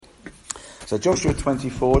So Joshua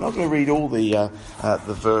 24, I'm not going to read all the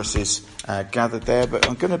verses gathered there, but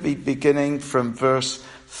I'm going to be beginning from verse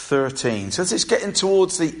 13. So it's getting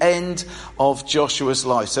towards the end of Joshua's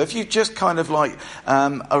life. So if you've just kind of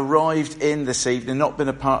arrived in this evening, not been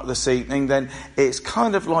a part of this evening, then it's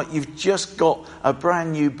kind of like you've just got a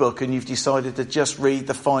brand new book and you've decided to just read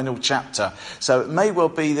the final chapter. So it may well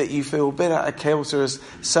be that you feel a bit out of kilter, as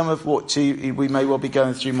some of what we may well be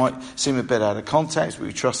going through might seem a bit out of context, but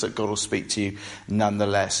we trust that God will speak to you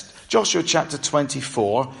nonetheless. Joshua chapter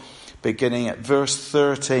 24, beginning at verse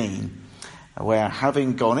 13. Where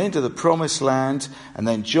having gone into the promised land, and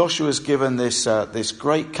then Joshua's given this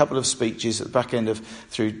great couple of speeches at the back end of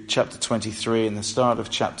through chapter 23 and the start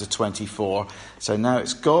of chapter 24. So now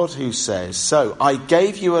it's God who says, "So I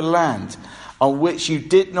gave you a land on which you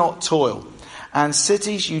did not toil, and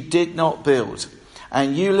cities you did not build,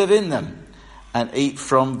 and you live in them, and eat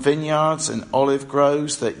from vineyards and olive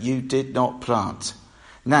groves that you did not plant.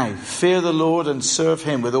 Now, fear the Lord and serve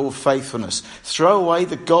him with all faithfulness. Throw away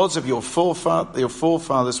the gods of your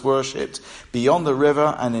forefathers worshipped beyond the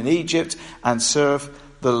river and in Egypt, and serve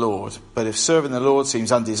the Lord. But if serving the Lord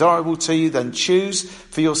seems undesirable to you, then choose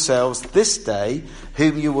for yourselves this day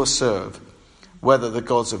whom you will serve, whether the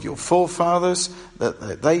gods of your forefathers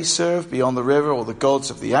that they serve beyond the river, or the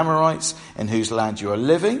gods of the Amorites in whose land you are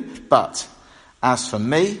living. But as for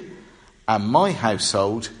me and my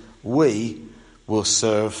household, we will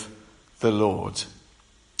serve the Lord."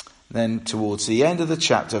 Then towards the end of the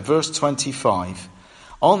chapter, verse 25.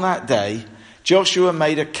 On that day, Joshua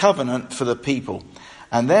made a covenant for the people,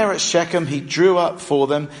 and there at Shechem he drew up for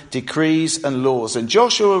them decrees and laws. And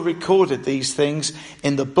Joshua recorded these things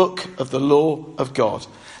in the book of the law of God.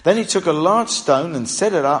 Then he took a large stone and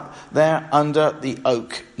set it up there under the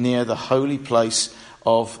oak near the holy place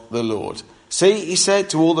of the Lord. "See," he said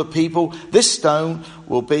to all the people, "this stone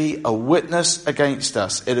will be a witness against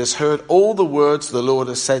us. It has heard all the words the Lord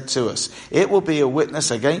has said to us. It will be a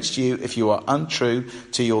witness against you if you are untrue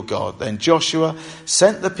to your God." Then Joshua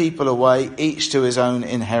sent the people away, each to his own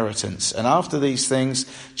inheritance. And after these things,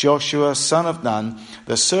 Joshua, son of Nun,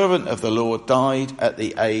 the servant of the Lord, died at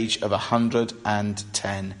the age of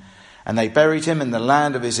 110. And they buried him in the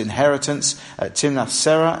land of his inheritance at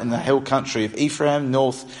Timnath-Serah in the hill country of Ephraim,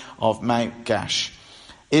 north of Mount Gash.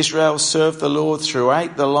 Israel served the Lord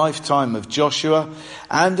throughout the lifetime of Joshua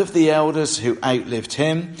and of the elders who outlived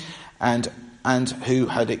him and who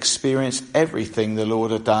had experienced everything the Lord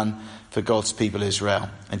had done for God's people Israel.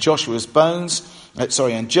 And Joseph's bones,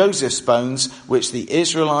 which the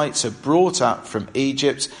Israelites had brought up from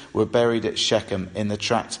Egypt, were buried at Shechem in the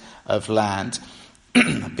tract of land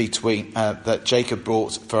between that Jacob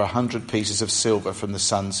brought for 100 pieces of silver from the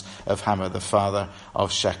sons of Hamor, the father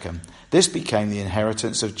of Shechem. This became the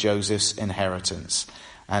inheritance of Joseph's inheritance.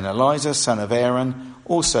 And Eleazar, son of Aaron,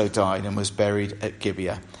 also died and was buried at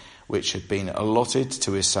Gibeah, which had been allotted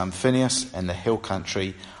to his son Phinehas in the hill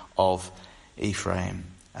country of Ephraim.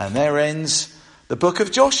 And there ends the book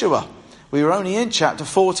of Joshua. We were only in chapter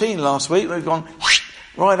 14 last week. We've gone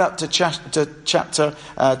right up to chapter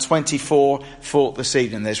 24 for this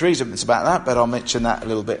evening. There's reasons about that, but I'll mention that a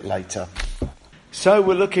little bit later. So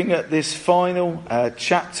we're looking at this final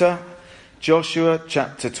chapter, Joshua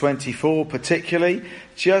chapter 24 particularly,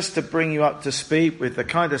 just to bring you up to speed with the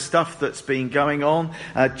kind of stuff that's been going on.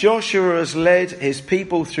 Joshua has led his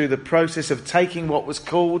people through the process of taking what was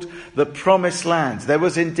called the Promised Land. There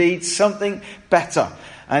was indeed something better.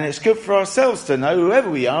 And it's good for ourselves to know, whoever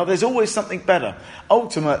we are, there's always something better.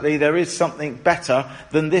 Ultimately, there is something better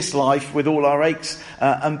than this life with all our aches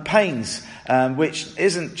and pains, which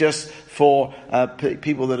isn't just for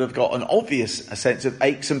people that have got an obvious sense of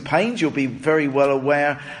aches and pains. You'll be very well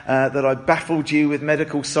aware that I baffled you with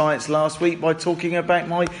medical science last week by talking about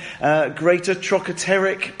my greater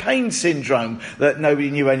trochanteric pain syndrome that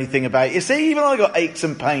nobody knew anything about. You see, even I got aches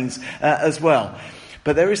and pains as well.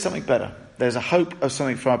 But there is something better. There's a hope of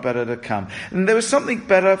something far better to come. And there was something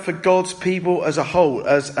better for God's people as a whole,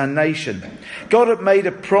 as a nation. God had made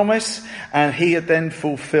a promise and he had then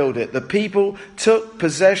fulfilled it. The people took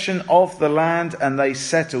possession of the land and they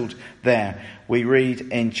settled there. We read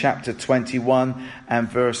in chapter 21 and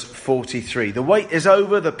verse 43. The wait is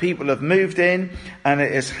over, the people have moved in, and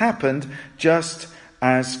it has happened just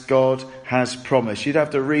as God has promised. You'd have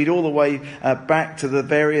to read all the way back to the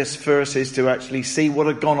various verses to actually see what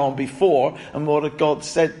had gone on before and what God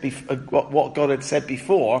had said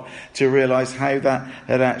before to realise how that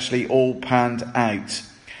had actually all panned out.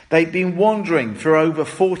 They'd been wandering for over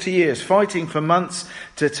 40 years, fighting for months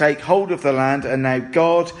to take hold of the land, and now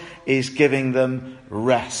God is giving them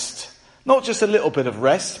rest. Not just a little bit of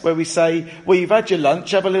rest where we say, well, you've had your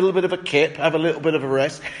lunch, have a little bit of a kip, have a little bit of a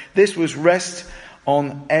rest. This was rest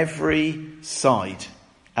on every side.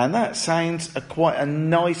 And that sounds quite a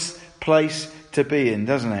nice place to be in,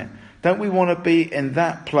 doesn't it? Don't we want to be in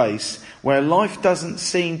that place where life doesn't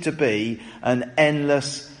seem to be an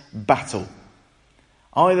endless battle?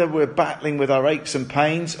 Either we're battling with our aches and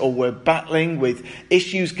pains, or we're battling with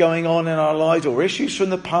issues going on in our lives, or issues from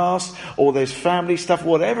the past, or there's family stuff,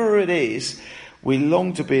 whatever it is. We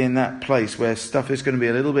long to be in that place where stuff is going to be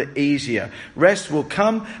a little bit easier. Rest will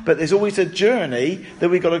come, but there's always a journey that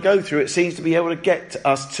we've got to go through. It seems to be able to get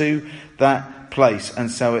us to that place.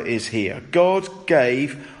 And so it is here. God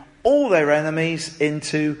gave all their enemies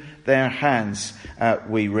into their hands,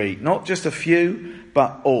 we read. Not just a few,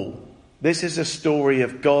 but all. This is a story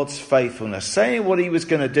of God's faithfulness, saying what he was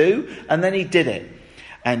going to do, and then he did it.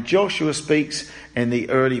 And Joshua speaks in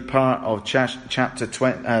the early part of chapter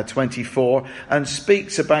 24 and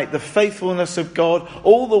speaks about the faithfulness of God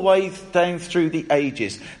all the way down through the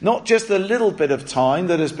ages. Not just the little bit of time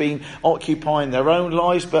that has been occupying their own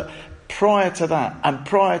lives, but prior to that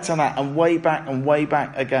and way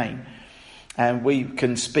back again. And we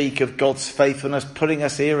can speak of God's faithfulness putting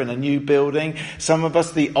us here in a new building. Some of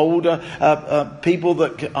us, the older people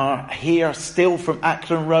that are here still from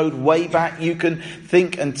Ackland Road way back, you can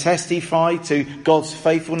think and testify to God's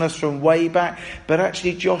faithfulness from way back. But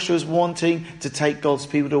actually Joshua's wanting to take God's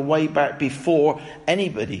people to way back before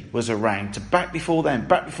anybody was around. To back before then.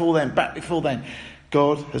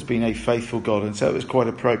 God has been a faithful God. And so it was quite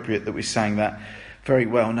appropriate that we sang that very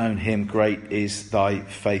well-known hymn, Great is Thy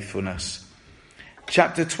Faithfulness.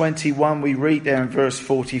 Chapter 21, we read there in verse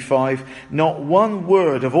 45, not one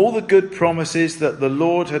word of all the good promises that the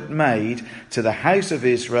Lord had made to the house of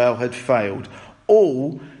Israel had failed.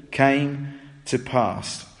 All came to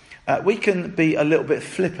pass. We can be a little bit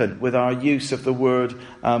flippant with our use of the word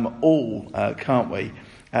all, can't we?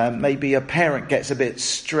 Maybe a parent gets a bit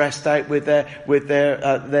stressed out with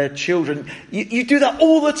their children. You do that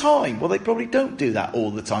all the time. Well, they probably don't do that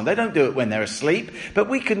all the time. They don't do it when they're asleep. But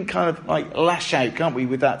we can kind of like lash out, can't we,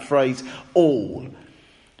 with that phrase, all.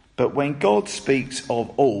 But when God speaks of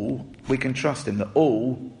all, we can trust him that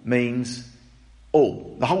all means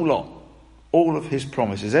all. The whole lot. All of his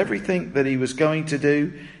promises. Everything that he was going to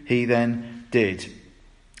do, he then did.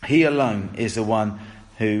 He alone is the one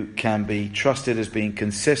who can be trusted as being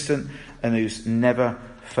consistent and who's never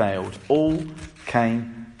failed. All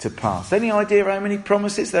came to pass. Any idea how many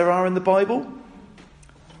promises there are in the Bible?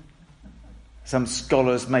 Some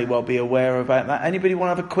scholars may well be aware about that. Anybody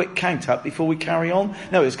want to have a quick count up before we carry on?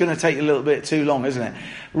 No, it's going to take a little bit too long, isn't it?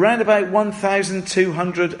 Round about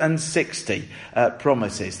 1,260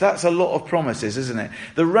 promises. That's a lot of promises, isn't it?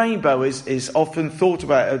 The rainbow is often thought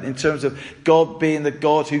about in terms of God being the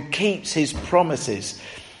God who keeps his promises.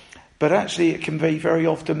 But actually it can be very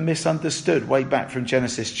often misunderstood way back from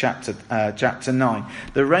Genesis chapter 9.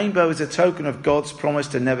 The rainbow is a token of God's promise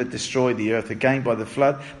to never destroy the earth again by the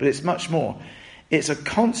flood, but it's much more. It's a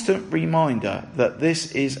constant reminder that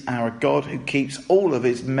this is our God who keeps all of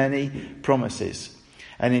his many promises.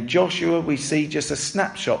 And in Joshua we see just a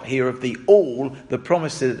snapshot here of the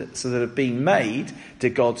promises that have been made to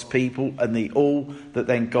God's people and the all that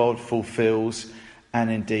then God fulfills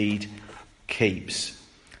and indeed keeps.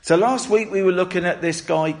 So last week we were looking at this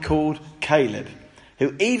guy called Caleb,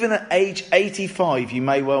 who even at age 85, you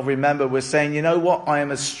may well remember, was saying, you know what, I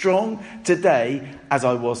am as strong today as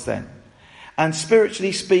I was then. And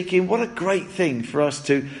spiritually speaking, what a great thing for us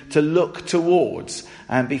to look towards.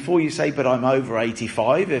 And before you say, but I'm over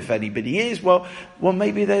 85, if anybody is, well,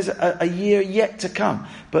 maybe there's a year yet to come.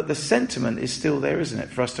 But the sentiment is still there, isn't it,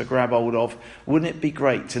 for us to grab hold of? Wouldn't it be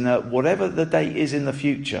great to know whatever the day is in the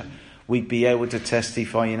future, we'd be able to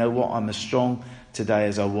testify, you know what, I'm as strong today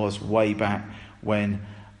as I was way back when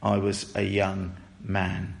I was a young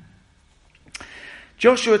man.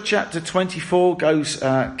 Joshua chapter 24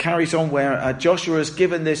 carries on where Joshua has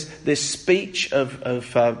given this speech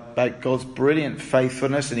about God's brilliant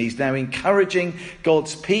faithfulness, and he's now encouraging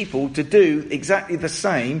God's people to do exactly the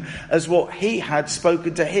same as what he had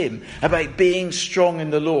spoken to him about being strong in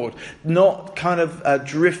the Lord, not kind of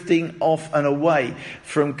drifting off and away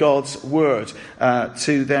from God's word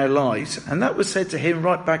to their lives. And that was said to him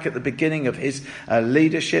right back at the beginning of his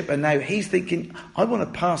leadership, and now he's thinking, I want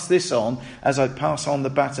to pass this on as I pass on the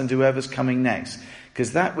baton to whoever's coming next,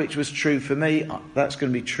 because that which was true for me, that's going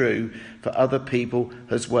to be true for other people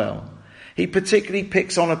as well. He particularly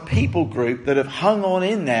picks on a people group that have hung on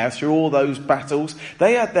in there through all those battles.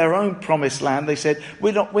 They had their own promised land. They said,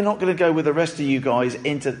 we're not going to go with the rest of you guys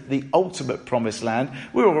into the ultimate promised land.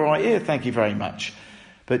 We're all right here, thank you very much.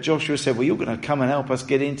 But Joshua said, well, you're going to come and help us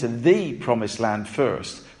get into the promised land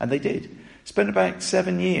first. And they did. Spent about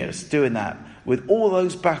 7 years doing that, with all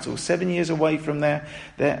those battles, 7 years away from their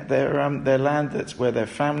land, that's where their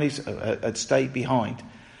families had stayed behind.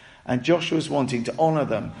 And Joshua's wanting to honour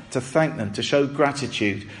them, to thank them, to show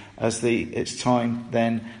gratitude as it's time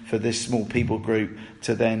then for this small people group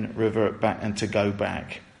to then revert back and to go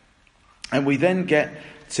back. And we then get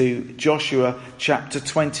to Joshua chapter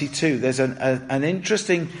 22. There's an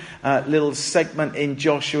interesting little segment in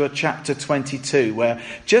Joshua chapter 22 where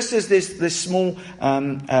just as this small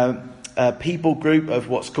people group of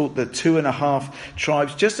what's called the 2.5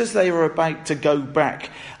 tribes, just as they were about to go back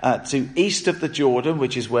to east of the Jordan,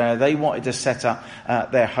 which is where they wanted to set up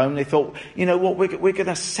their home, they thought, you know what, we're going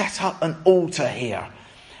to set up an altar here.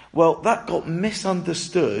 Well, that got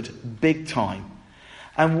misunderstood big time.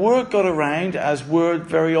 And word got around, as word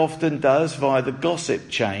very often does, via the gossip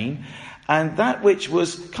chain. And that which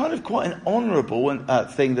was kind of quite an honourable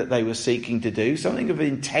thing that they were seeking to do, something of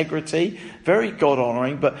integrity, very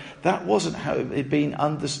God-honouring, but that wasn't how it had been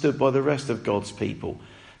understood by the rest of God's people.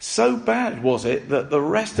 So bad was it that the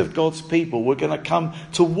rest of God's people were going to come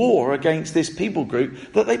to war against this people group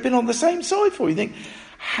that they'd been on the same side for. You think,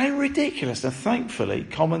 how ridiculous. And thankfully,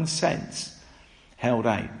 common sense held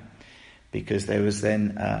out. Because there was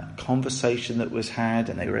then a conversation that was had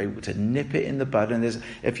and they were able to nip it in the bud. And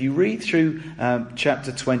if you read through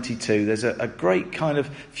chapter 22, there's a great kind of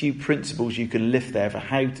few principles you can lift there for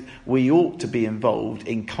how we ought to be involved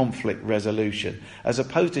in conflict resolution. As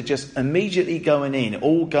opposed to just immediately going in,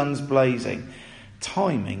 all guns blazing.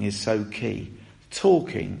 Timing is so key.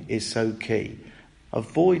 Talking is so key.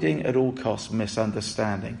 Avoiding at all costs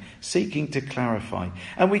misunderstanding, seeking to clarify.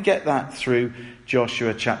 And we get that through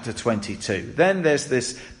Joshua chapter 22. Then there's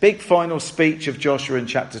this big final speech of Joshua in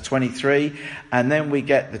chapter 23. And then we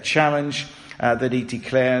get the challenge that he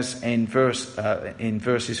declares in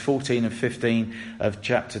verses 14 and 15 of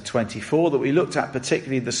chapter 24 that we looked at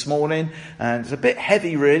particularly this morning. And it's a bit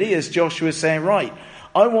heavy really, as Joshua is saying, right,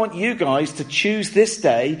 I want you guys to choose this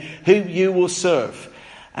day who you will serve.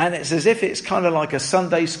 And it's as if it's kind of like a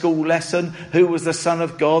Sunday school lesson. Who was the Son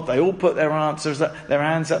of God? They all put their hands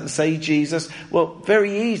up and say Jesus. Well,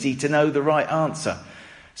 very easy to know the right answer.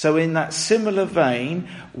 So in that similar vein,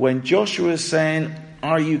 when Joshua is saying,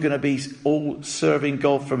 are you going to be all serving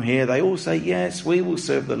God from here? They all say, yes, we will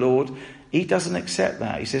serve the Lord. He doesn't accept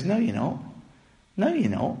that. He says, no, you're not. No, you're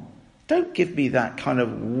not. Don't give me that kind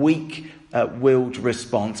of weak-willed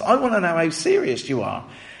response. I want to know how serious you are.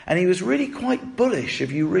 And he was really quite bullish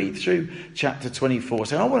if you read through chapter 24,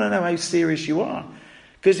 saying, I want to know how serious you are.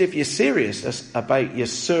 Because if you're serious about your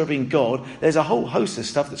serving God, there's a whole host of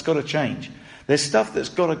stuff that's got to change. There's stuff that's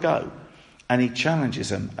got to go. And he challenges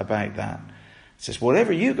them about that. He says,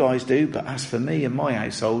 whatever you guys do, but as for me and my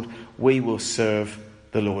household, we will serve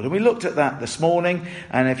the Lord. And we looked at that this morning.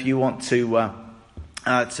 And if you want to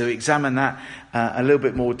examine that a little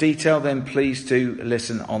bit more detail, then please do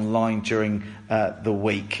listen online during the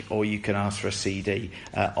week, or you can ask for a CD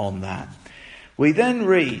on that. We then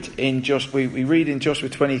read in Joshua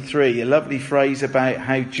 23 a lovely phrase about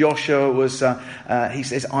how Joshua was. He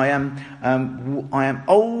says, "I am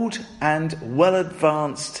old and well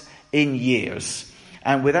advanced in years."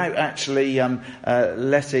 And without actually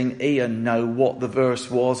letting Ian know what the verse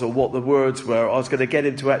was or what the words were, I was going to get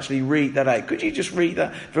him to actually read that out. Could you just read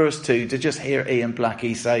that verse 2 to just hear Ian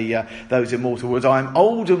Blackie say those immortal words? I am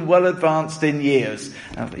old and well advanced in years.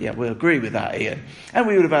 And yeah, we'll agree with that, Ian. And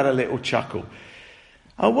we would have had a little chuckle.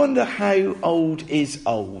 I wonder how old is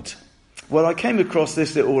old? Well, I came across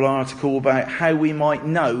this little article about how we might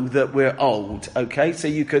know that we're old, okay? So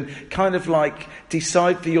you can kind of like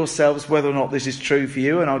decide for yourselves whether or not this is true for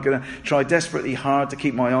you, and I'm going to try desperately hard to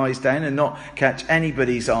keep my eyes down and not catch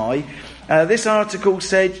anybody's eye. This article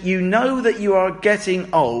said, you know that you are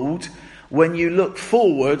getting old when you look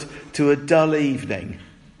forward to a dull evening.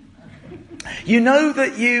 You know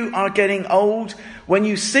that you are getting old when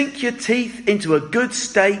you sink your teeth into a good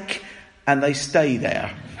steak and they stay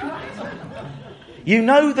there. You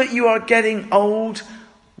know that you are getting old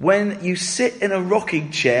when you sit in a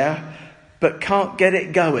rocking chair but can't get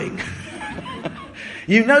it going.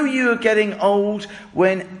 You know you are getting old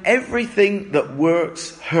when everything that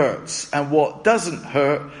works hurts and what doesn't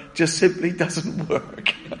hurt just simply doesn't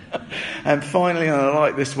work. And finally, and I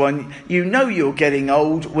like this one, you know you're getting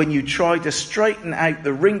old when you try to straighten out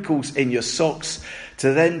the wrinkles in your socks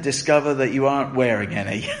to then discover that you aren't wearing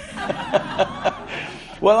any.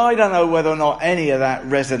 Well, I don't know whether or not any of that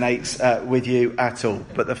resonates with you at all.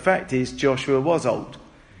 But the fact is, Joshua was old.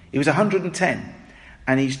 He was 110.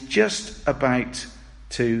 And he's just about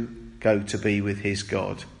to go to be with his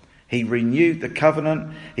God. He renewed the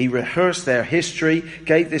covenant. He rehearsed their history,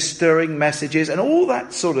 gave this stirring messages, and all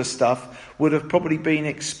that sort of stuff would have probably been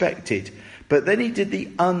expected. But then he did the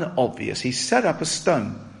unobvious. He set up a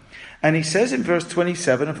stone. And he says in verse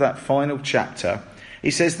 27 of that final chapter, he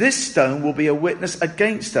says, this stone will be a witness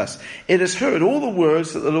against us. It has heard all the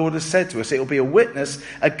words that the Lord has said to us. It will be a witness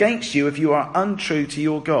against you if you are untrue to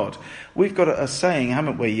your God. We've got a saying,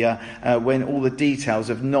 haven't we, when all the details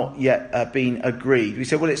have not yet been agreed. We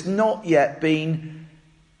say, well, it's not yet been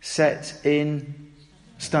set in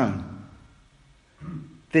stone.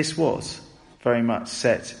 This was very much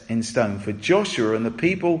set in stone. For Joshua and the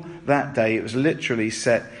people that day, it was literally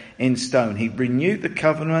set in stone. He renewed the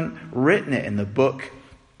covenant, written it in the book.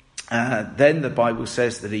 Then the Bible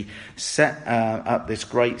says that he set up this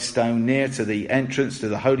great stone near to the entrance to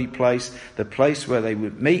the holy place, the place where they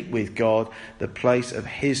would meet with God, the place of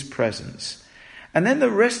his presence. And then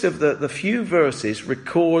the rest of the few verses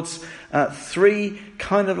records three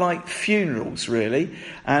kind of like funerals, really.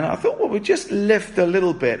 And I thought, well, we'll just lift a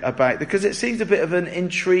little bit about, because it seems a bit of an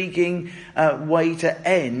intriguing way to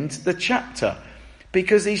end the chapter.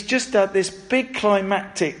 Because he's just had this big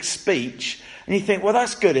climactic speech, and you think, well,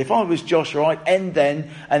 that's good. If I was Joshua, I'd end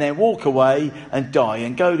then, and then walk away and die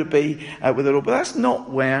and go to be with the Lord. But that's not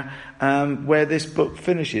where this book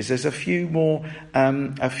finishes. There's a few more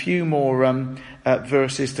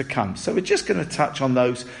verses to come. So we're just going to touch on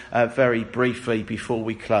those very briefly before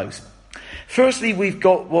we close. Firstly, we've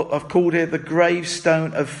got what I've called here the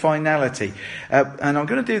gravestone of finality. And I'm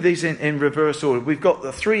going to do these in reverse order. We've got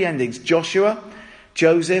the three endings: Joshua,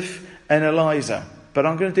 Joseph and Eliza. But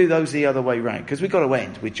I'm going to do those the other way round, because we've got to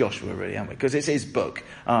end with Joshua, really, haven't we? Because it's his book,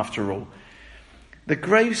 after all. The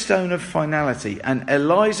gravestone of finality. And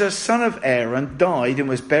Eliza, son of Aaron, died and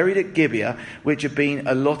was buried at Gibeah, which had been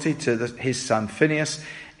allotted to his son Phinehas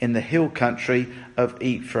in the hill country of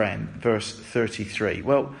Ephraim. Verse 33.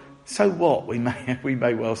 Well, so what? We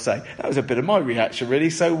may well say. That was a bit of my reaction,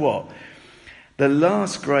 really. So what? The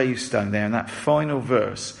last gravestone there in that final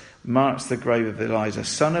verse marks the grave of Eliza,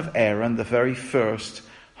 son of Aaron, the very first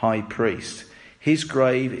high priest. His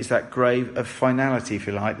grave is that grave of finality, if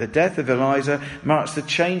you like. The death of Eliza marks the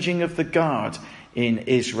changing of the guard in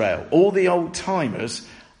Israel. All the old timers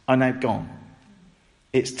are now gone.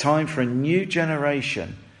 It's time for a new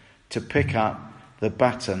generation to pick up the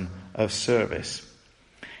baton of service.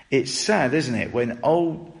 It's sad, isn't it, when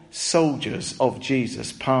old soldiers of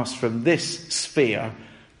Jesus pass from this sphere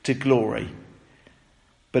to glory.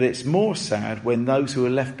 But it's more sad when those who are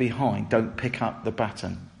left behind don't pick up the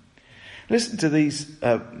baton. Listen to these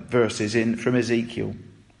verses from Ezekiel.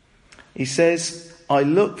 He says, I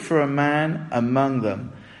looked for a man among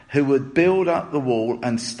them who would build up the wall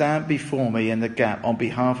and stand before me in the gap on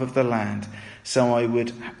behalf of the land, so I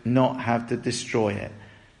would not have to destroy it.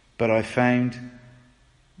 But I found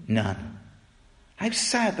none. How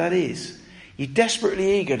sad that is. You're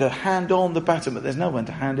desperately eager to hand on the baton, but there's no one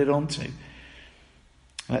to hand it on to.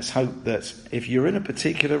 Let's hope that if you're in a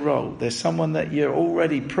particular role, there's someone that you're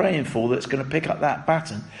already praying for that's going to pick up that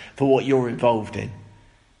baton for what you're involved in.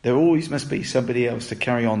 There always must be somebody else to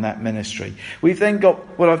carry on that ministry. We've then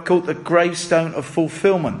got what I've called the gravestone of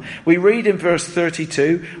fulfillment. We read in verse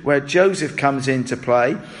 32 where Joseph comes into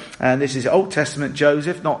play. And this is Old Testament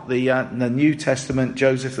Joseph, not the New Testament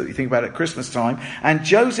Joseph that we think about at Christmas time. And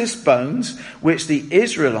Joseph's bones, which the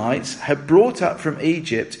Israelites had brought up from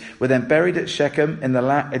Egypt, were then buried at Shechem in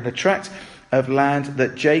the tract of land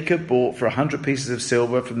that Jacob bought for 100 pieces of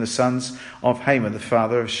silver from the sons of Hamor, the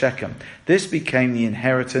father of Shechem. This became the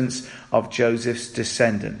inheritance of Joseph's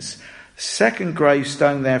descendants. The second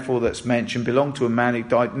gravestone, therefore, that's mentioned belonged to a man who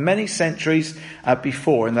died many centuries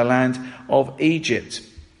before in the land of Egypt.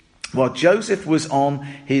 While Joseph was on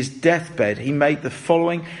his deathbed, he made the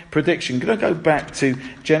following prediction. I'm going to go back to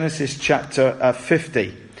Genesis chapter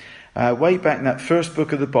 50. Way back in that first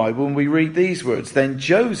book of the Bible, and we read these words. Then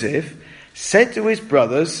Joseph said to his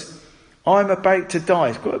brothers, I'm about to die.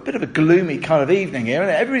 It's got a bit of a gloomy kind of evening here,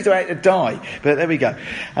 isn't it? Everybody's about to die. But there we go.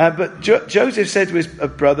 But Joseph said to his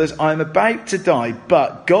brothers, I'm about to die,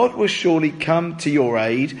 but God will surely come to your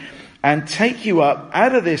aid and take you up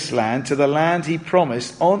out of this land to the land he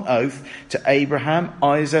promised on oath to Abraham,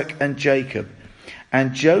 Isaac, and Jacob.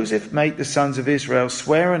 And Joseph made the sons of Israel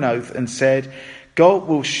swear an oath and said, God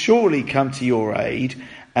will surely come to your aid,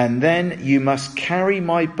 and then you must carry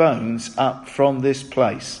my bones up from this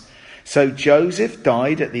place. So Joseph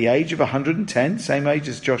died at the age of 110, same age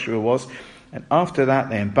as Joshua was, and after that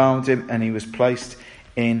they embalmed him and he was placed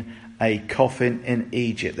in a coffin in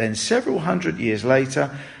Egypt. Then several hundred years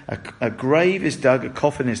later, a grave is dug, a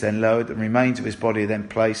coffin is then lowered, and remains of his body are then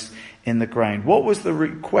placed in the ground. What was the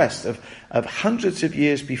request of hundreds of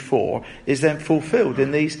years before is then fulfilled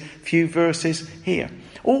in these few verses here.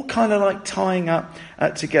 All kind of like tying up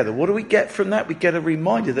together. What do we get from that? We get a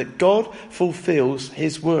reminder that God fulfills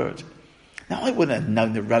his word. Now, I wouldn't have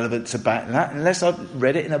known the relevance about that unless I'd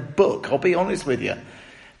read it in a book, I'll be honest with you.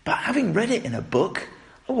 But having read it in a book,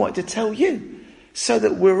 I wanted to tell you, so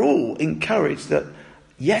that we're all encouraged that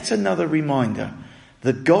yet another reminder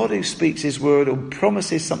that God who speaks his word or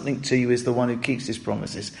promises something to you is the one who keeps his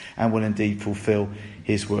promises and will indeed fulfill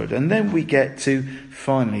his word. And then we get to,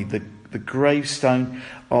 finally, the gravestone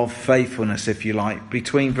of faithfulness, if you like,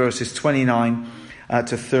 between verses 29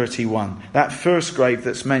 to 31. That first grave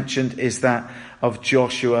that's mentioned is that of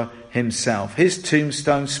Joshua himself. His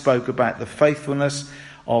tombstone spoke about the faithfulness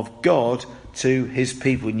of God to his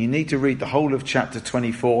people. And you need to read the whole of chapter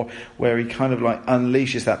 24 where he kind of like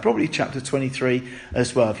unleashes that. Probably chapter 23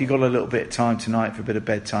 as well, if you've got a little bit of time tonight for a bit of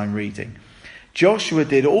bedtime reading. Joshua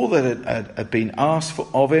did all that had been asked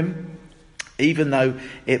of him, even though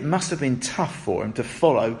it must have been tough for him to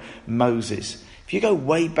follow Moses. If you go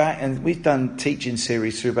way back, and we've done teaching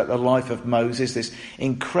series through about the life of Moses, this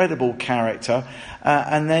incredible character,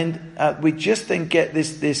 and then we just then get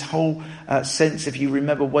this whole sense, if you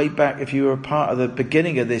remember way back, if you were a part of the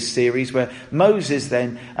beginning of this series, where Moses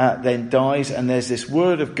then dies, and there's this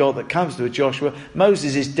word of God that comes to Joshua.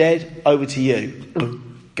 Moses is dead, over to you.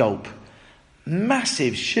 Gulp.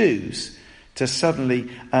 Massive shoes to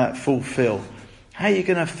suddenly fulfill. How are you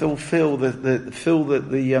going to fulfill the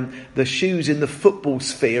shoes in the football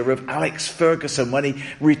sphere of Alex Ferguson when he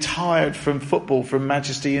retired from football from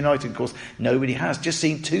Manchester United? Of course, nobody has. Just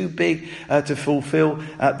seemed too big to fulfill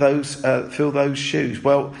those shoes.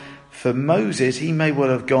 Well, for Moses, he may well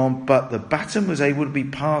have gone, but the baton was able to be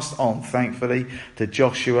passed on, thankfully, to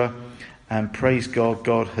Joshua. And praise God,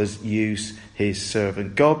 God has used his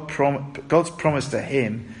servant. God's promise to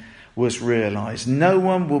him was realised. No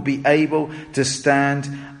one will be able to stand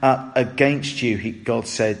up against you, God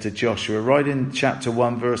said to Joshua, right in chapter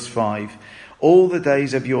 1 verse 5. All the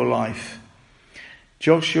days of your life.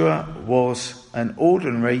 Joshua was an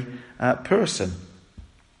ordinary person.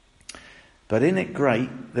 But isn't it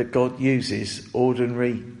great that God uses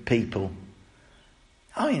ordinary people?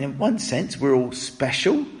 I mean, in one sense we're all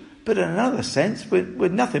special, but in another sense we're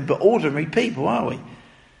nothing but ordinary people, aren't we?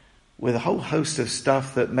 With a whole host of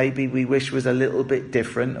stuff that maybe we wish was a little bit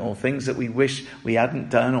different, or things that we wish we hadn't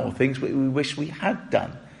done, or things we wish we had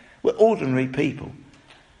done. We're ordinary people.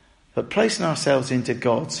 But placing ourselves into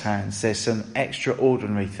God's hands, there's some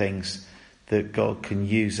extraordinary things that God can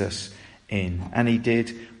use us in. And he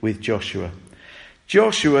did with Joshua.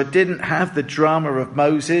 Joshua didn't have the drama of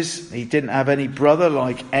Moses. He didn't have any brother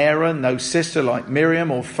like Aaron, no sister like Miriam,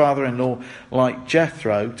 or father-in-law like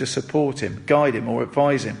Jethro to support him, guide him, or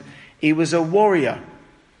advise him. He was a warrior.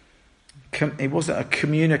 He wasn't a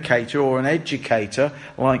communicator or an educator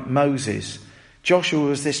like Moses. Joshua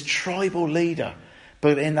was this tribal leader.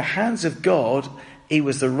 But in the hands of God, he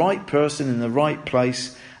was the right person in the right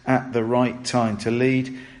place at the right time to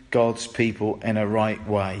lead God's people in a right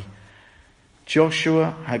way.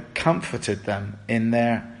 Joshua had comforted them in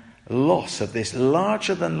their loss of this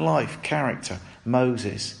larger-than-life character,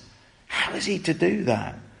 Moses. How is he to do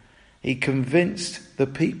that? He convinced the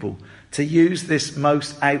people to use this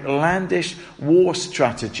most outlandish war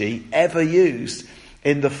strategy ever used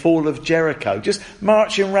in the fall of Jericho. Just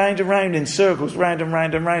marching round and round in circles, round and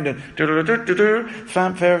round and round, and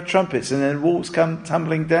fanfare of trumpets, and then walls come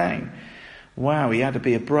tumbling down. Wow, he had to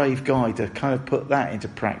be a brave guy to kind of put that into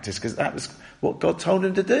practice, because that was what God told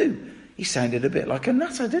him to do. He sounded a bit like a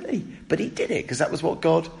nutter, didn't he? But he did it, because that was what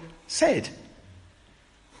God said.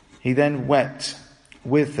 He then wept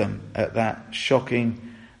with them at that shocking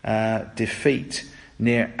defeat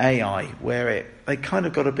near Ai, where they kind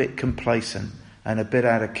of got a bit complacent and a bit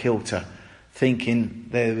out of kilter, thinking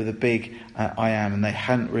they were the big I am, and they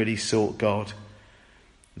hadn't really sought God.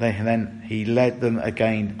 He led them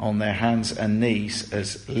again on their hands and knees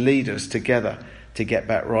as leaders together to get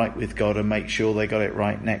back right with God and make sure they got it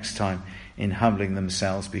right next time, in humbling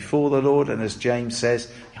themselves before the Lord. And as James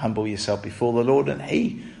says, humble yourself before the Lord and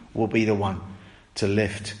he will be the one to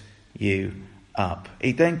lift you up.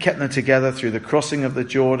 He then kept them together through the crossing of the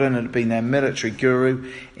Jordan and had been their military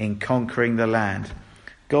guru in conquering the land.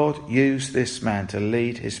 God used this man to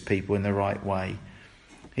lead his people in the right way.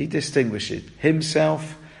 He distinguished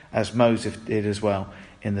himself, as Moses did as well,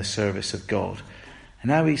 in the service of God. And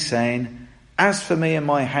now he's saying, as for me and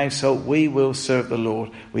my household, we will serve the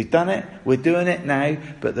Lord. We've done it. We're doing it now.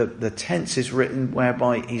 But the tense is written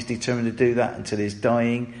whereby he's determined to do that until his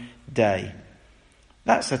dying day.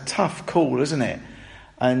 That's a tough call, isn't it?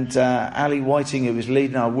 And Ali Whiting, who was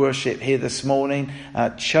leading our worship here this morning,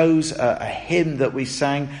 chose a hymn that we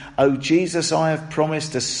sang, "O Jesus, I have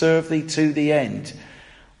promised to serve thee to the end."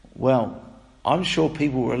 Well, I'm sure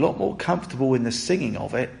people were a lot more comfortable in the singing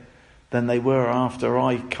of it than they were after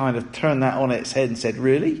I kind of turned that on its head and said,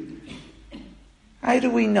 really? How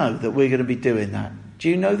do we know that we're going to be doing that? Do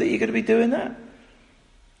you know that you're going to be doing that?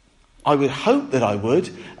 I would hope that I would,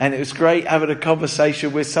 and it was great having a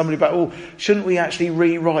conversation with somebody about, shouldn't we actually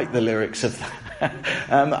rewrite the lyrics of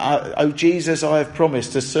that? "Oh Jesus, I have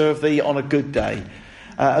promised to serve thee on a good day.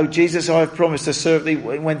 Oh Jesus, I have promised to serve thee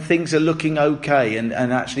when things are looking okay and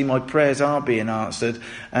actually my prayers are being answered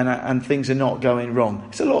and things are not going wrong."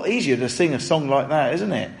 It's a lot easier to sing a song like that,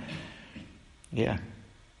 isn't it? Yeah.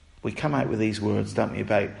 We come out with these words, don't we,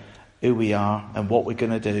 about who we are and what we're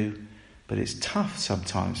going to do. But it's tough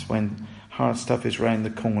sometimes when hard stuff is round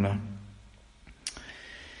the corner.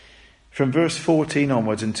 From verse 14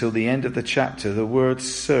 onwards until the end of the chapter, the word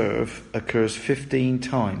serve occurs 15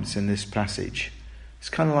 times in this passage. It's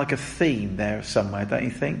kind of like a theme there somewhere, don't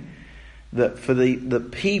you think? That for the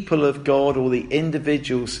people of God, or the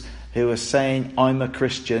individuals who are saying, I'm a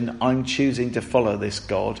Christian, I'm choosing to follow this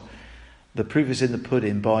God, the proof is in the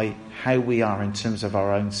pudding by how we are in terms of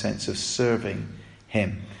our own sense of serving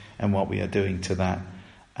him and what we are doing to that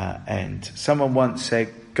end. Someone once said,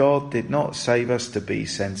 God did not save us to be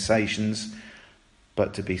sensations,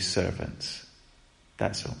 but to be servants.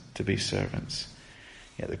 That's all, to be servants.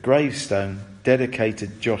 Yeah, the gravestone dedicated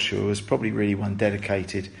to Joshua was probably really one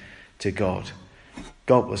dedicated to God.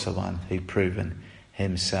 God was the one who'd proven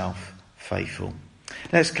himself faithful.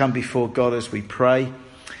 Let's come before God as we pray.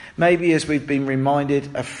 Maybe as we've been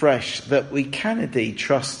reminded afresh that we can indeed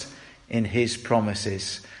trust in his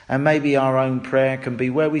promises. And maybe our own prayer can be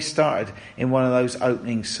where we started in one of those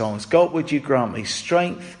opening songs. God, would you grant me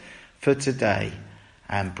strength for today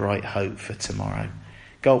and bright hope for tomorrow?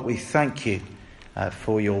 God, we thank you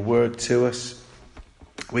for your word to us.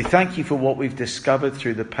 We thank you for what we've discovered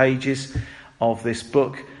through the pages of this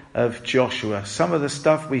book of Joshua. Some of the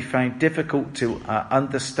stuff we found difficult to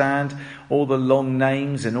understand, all the long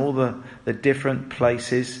names and all the different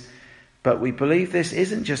places. But we believe this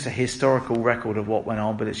isn't just a historical record of what went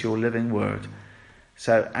on, but it's your living word.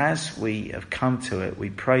 So as we have come to it,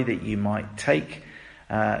 we pray that you might take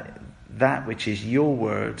that which is your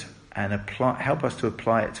word and help us to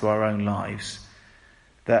apply it to our own lives.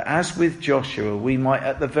 That as with Joshua, we might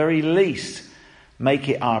at the very least make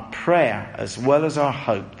it our prayer as well as our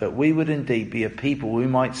hope that we would indeed be a people who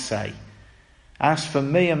might say, as for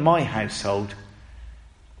me and my household,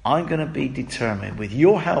 I'm going to be determined, with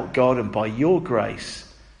your help, God, and by your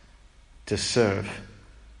grace, to serve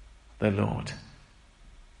the Lord.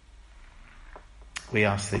 We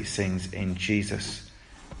ask these things in Jesus'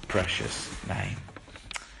 precious name.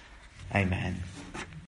 Amen.